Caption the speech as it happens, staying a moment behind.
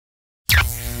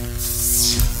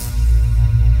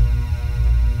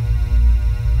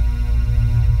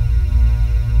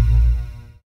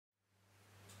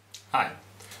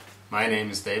My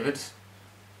name is David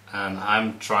and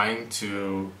I'm trying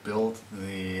to build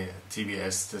the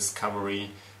TBS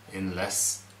Discovery in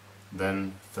less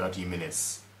than 30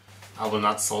 minutes. I will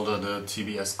not solder the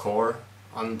TBS core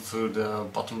onto the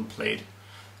bottom plate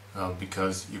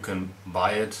because you can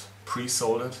buy it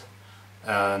pre-soldered,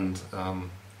 and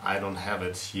I don't have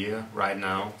it here right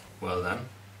now. Well then,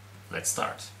 let's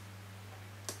start.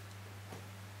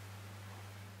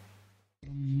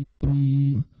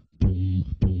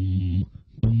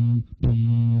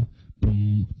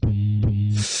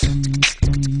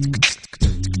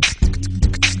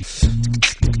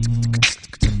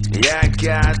 Yeah, I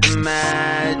got the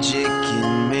magic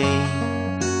in me.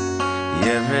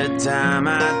 Every time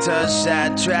I touch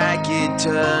that track, it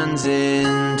turns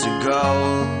into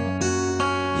gold.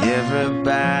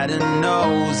 Everybody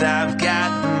knows I've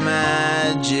got the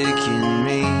magic in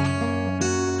me.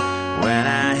 When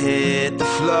I hit the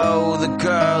flow, the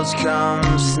girls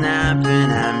come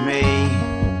snapping at me.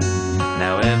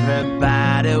 Now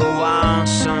everybody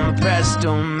wants some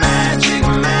presto magic,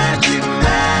 magic,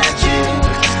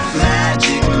 magic.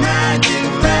 Magic, magic,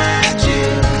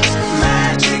 magic.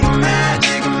 Magic,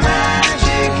 magic,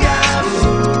 magic.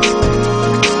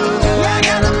 I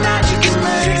got the magic in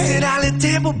me. Tricks it all in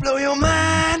tempo, blow your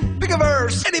mind. Pick a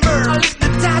verse, any verse. I'll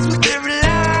hypnotize with every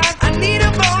line. I need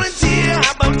a volunteer.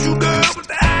 How about you, girl, with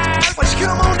the eyes? Why don't you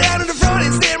come on down to the front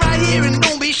and stand right here and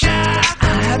don't be shy.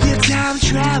 I'll have your time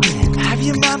traveling, have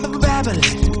your mind babbling.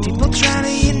 People trying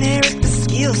to inherit the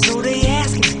skills, so they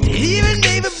ask me. Even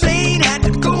David Blaine had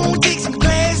to go and take some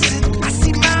classes. I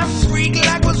see my freak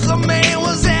like what some man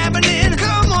was happening.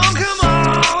 Come on,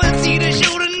 let's see the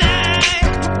show tonight.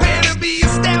 Prepare to be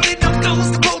astounded, don't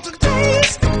lose the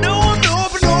poltergeist. No, I'm no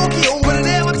Pinocchio, but I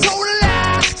never told a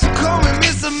lie. So come and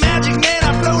miss the magic, man,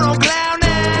 I float on cloud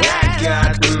nine. I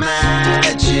got the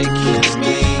magic in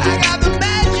me. I got the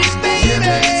magic, baby.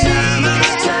 Every time I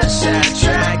touch that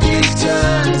track, it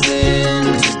turns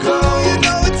into gold. You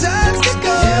know it turns to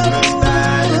gold.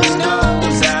 Everybody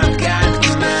knows I've got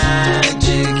the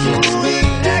magic in me.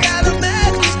 I got the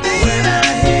magic, baby. When I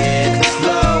hit the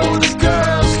flow, the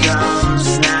girls come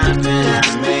snapping at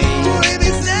me. Boy,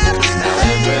 they snapping at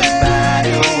me.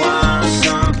 Everybody wants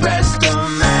some presto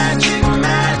magic,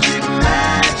 magic,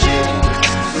 magic.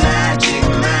 Magic,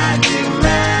 magic,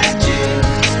 magic.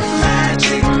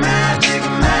 Magic, magic,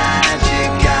 magic.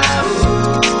 I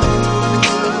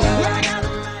got the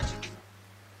magic.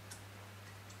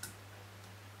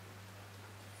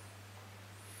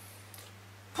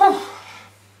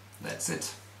 That's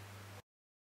it.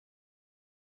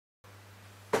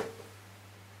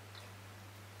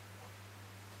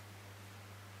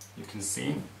 You can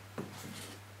see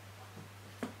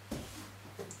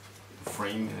the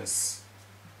frame is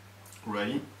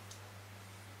ready.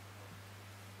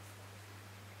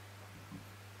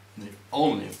 The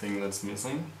only thing that's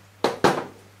missing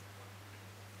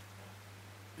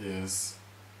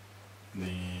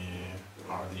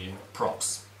are the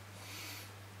props.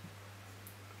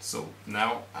 So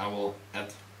now I will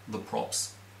add the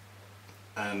props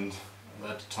and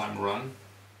let the time run.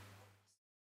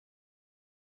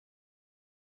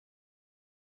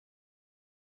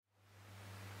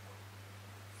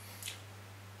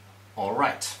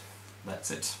 Alright, that's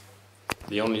it.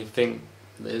 The only thing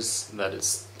is that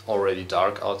it's already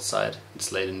dark outside,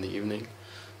 it's late in the evening,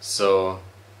 so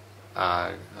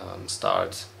I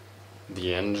start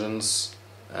the engines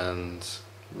and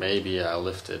maybe I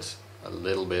lift it a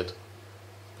little bit,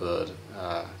 but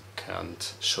I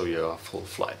can't show you a full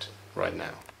flight right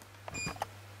now.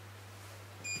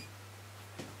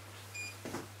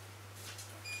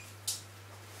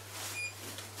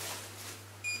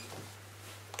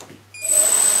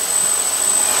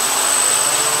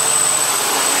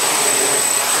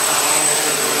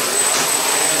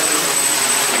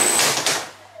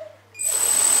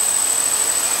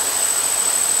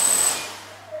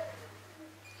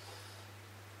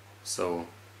 So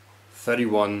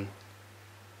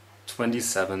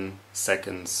 27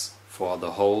 seconds for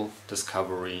the whole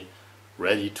Discovery,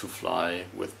 ready to fly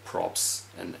with props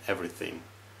and everything.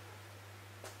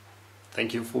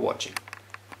 Thank you for watching.